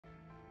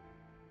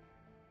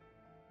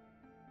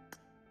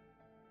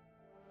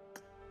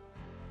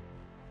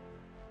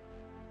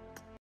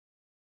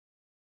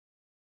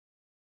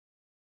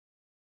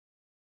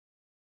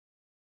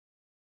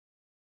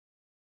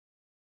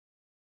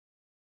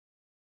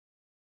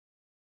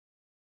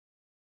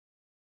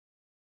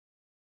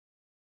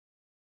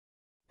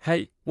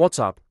Hey, what's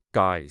up,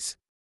 guys?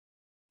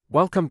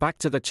 Welcome back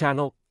to the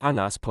channel,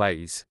 Anas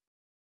Plays.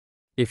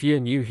 If you're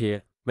new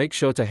here, make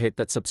sure to hit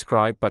that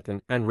subscribe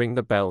button and ring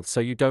the bell so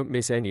you don't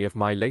miss any of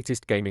my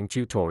latest gaming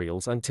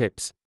tutorials and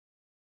tips.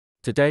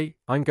 Today,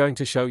 I'm going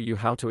to show you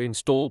how to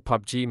install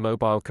PUBG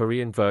Mobile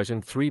Korean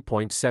version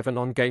 3.7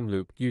 on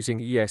Gameloop using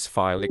ES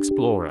File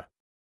Explorer.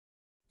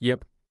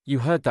 Yep, you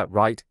heard that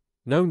right,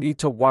 no need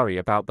to worry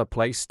about the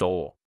Play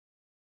Store.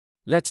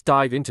 Let's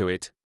dive into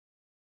it.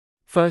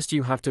 First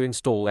you have to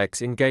install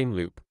X in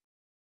Gameloop.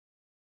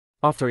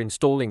 After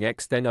installing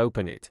X, then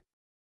open it.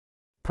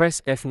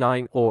 Press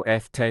F9 or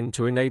F10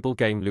 to enable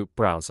Gameloop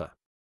browser.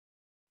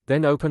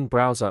 Then open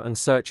browser and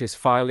search ES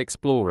File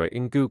Explorer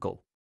in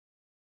Google.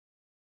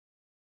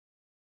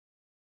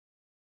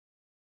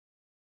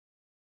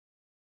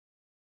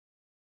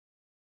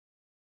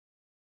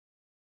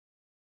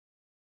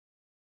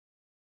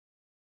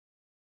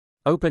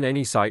 Open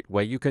any site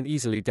where you can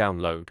easily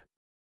download.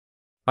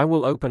 I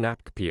will open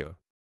AppKPure.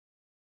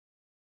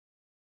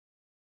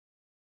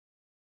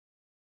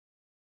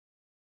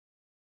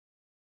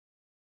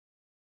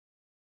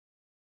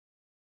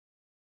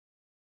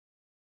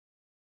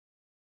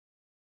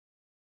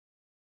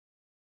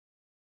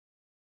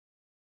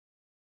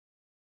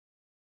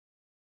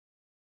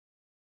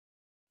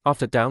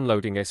 After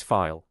downloading ES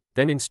file,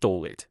 then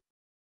install it.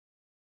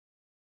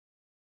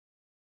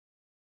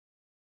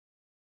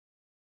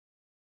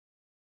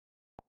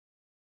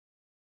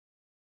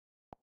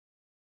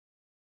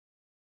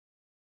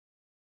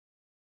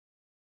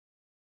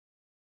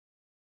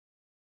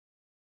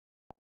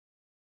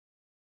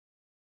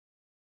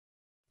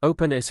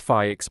 Open ES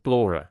File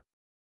Explorer.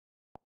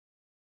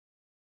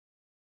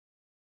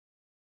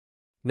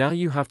 Now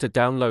you have to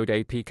download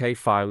APK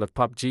file of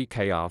PUBG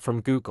KR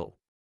from Google.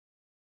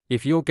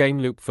 If your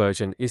Gameloop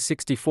version is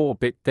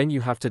 64-bit, then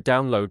you have to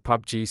download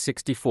PUBG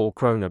 64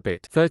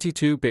 bit.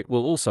 32-bit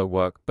will also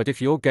work, but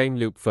if your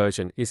Gameloop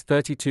version is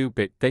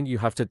 32-bit, then you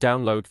have to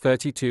download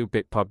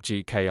 32-bit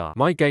PUBG KR.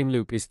 My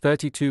Gameloop is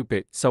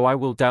 32-bit, so I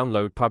will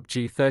download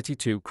PUBG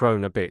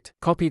 32 bit.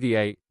 Copy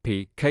the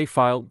APK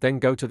file, then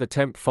go to the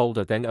temp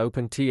folder, then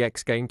open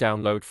TX game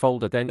download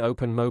folder, then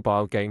open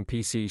mobile game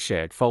PC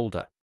shared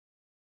folder.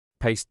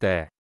 Paste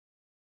there.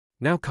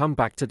 Now come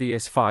back to the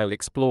ES File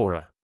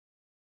Explorer.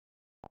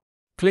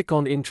 Click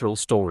on Internal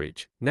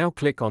Storage. Now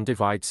click on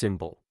Divide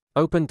symbol.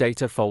 Open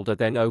Data folder,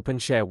 then open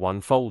Share 1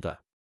 folder.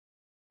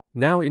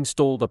 Now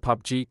install the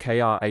PUBG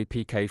KR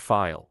APK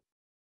file.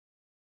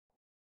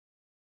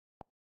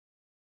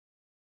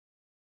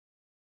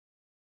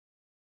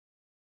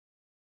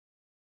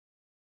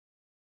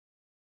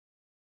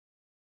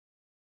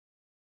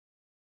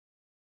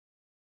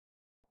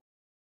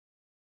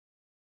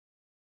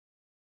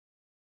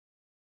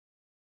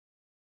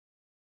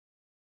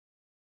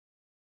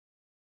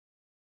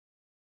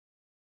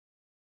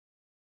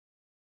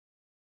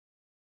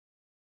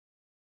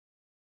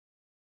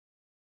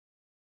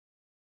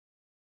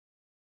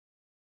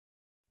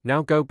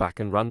 Now go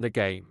back and run the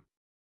game.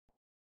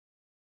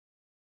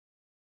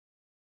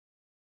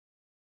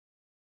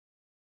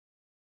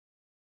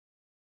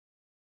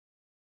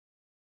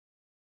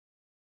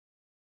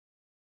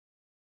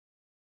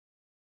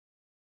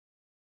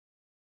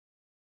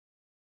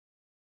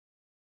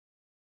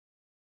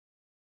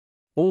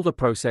 All the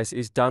process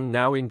is done,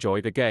 now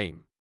enjoy the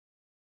game.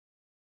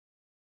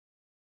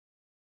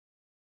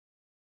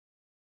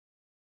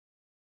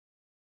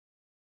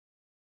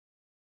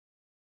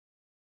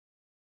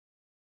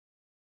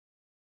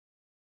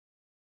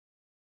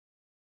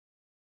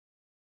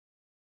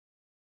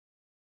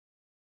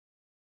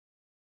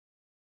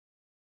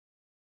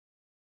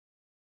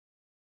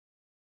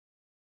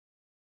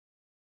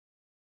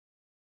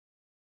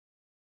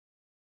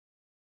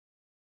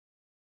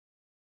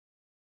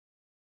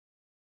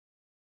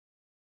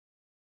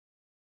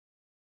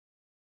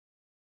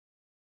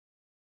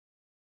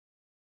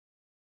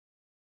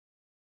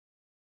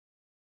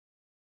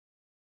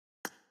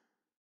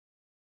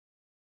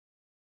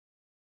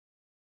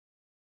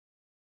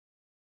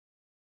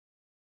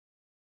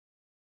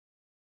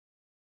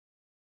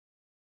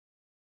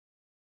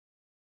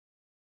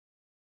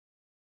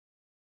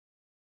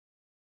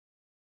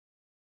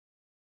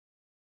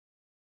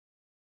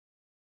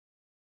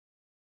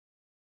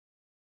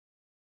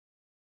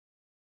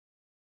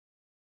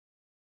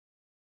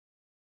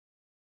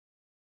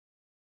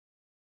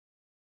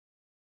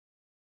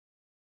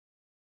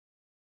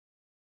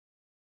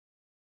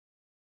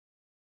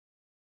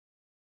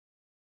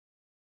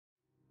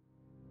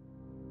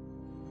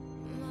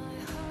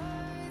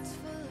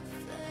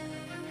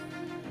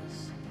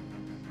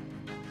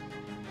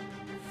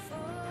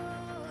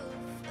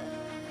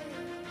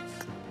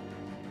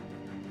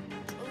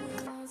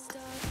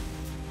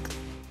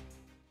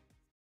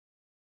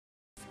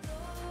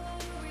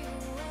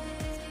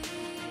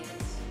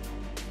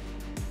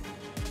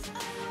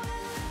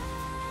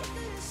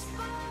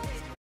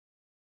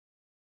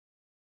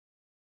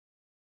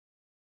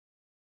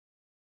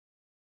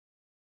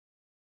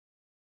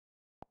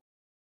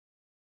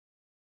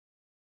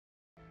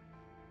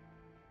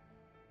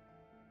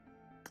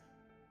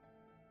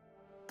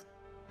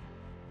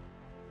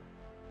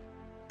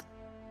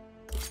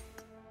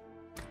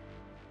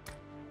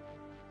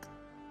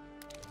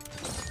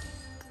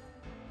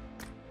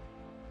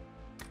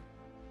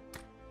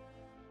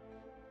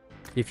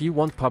 If you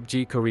want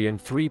PUBG Korean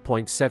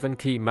 3.7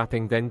 key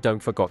mapping, then don't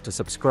forget to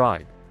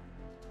subscribe.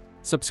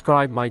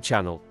 Subscribe my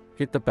channel,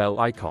 hit the bell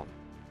icon.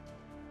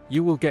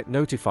 You will get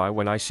notified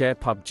when I share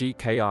PUBG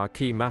KR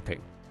key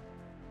mapping.